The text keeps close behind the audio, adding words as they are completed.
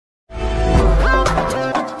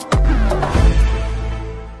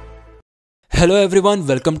Hello everyone,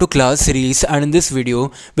 welcome to class series, and in this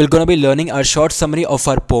video we're gonna be learning a short summary of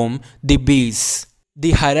our poem The Bees.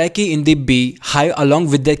 The hierarchy in the bee hive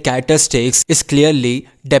along with their characteristics is clearly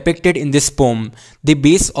depicted in this poem. The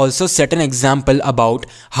bees also set an example about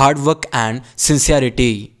hard work and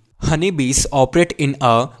sincerity. Honeybees operate in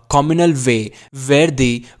a communal way where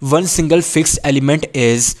the one single fixed element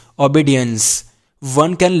is obedience.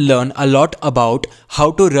 One can learn a lot about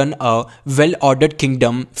how to run a well-ordered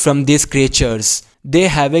kingdom from these creatures. They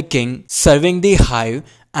have a king serving the hive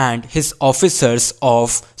and his officers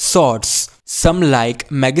of sorts. Some,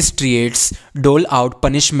 like magistrates, dole out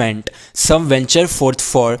punishment. Some venture forth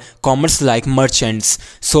for commerce like merchants,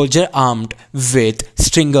 soldiers armed with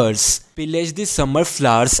stringers, pillage the summer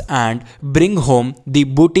flowers and bring home the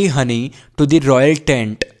booty honey to the royal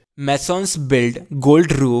tent. Masons build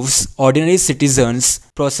gold roofs, ordinary citizens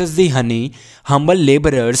process the honey, humble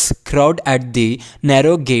laborers crowd at the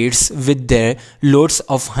narrow gates with their loads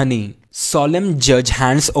of honey. Solemn judge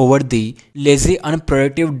hands over the lazy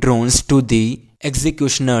unproductive drones to the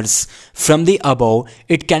executioners. From the above,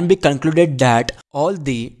 it can be concluded that all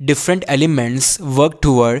the different elements work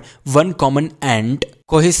toward one common end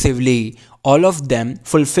cohesively. All of them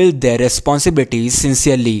fulfill their responsibilities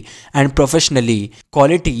sincerely and professionally,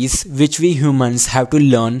 qualities which we humans have to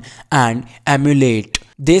learn and emulate.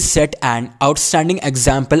 They set an outstanding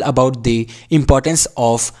example about the importance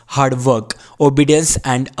of hard work, obedience,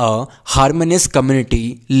 and a harmonious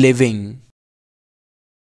community living.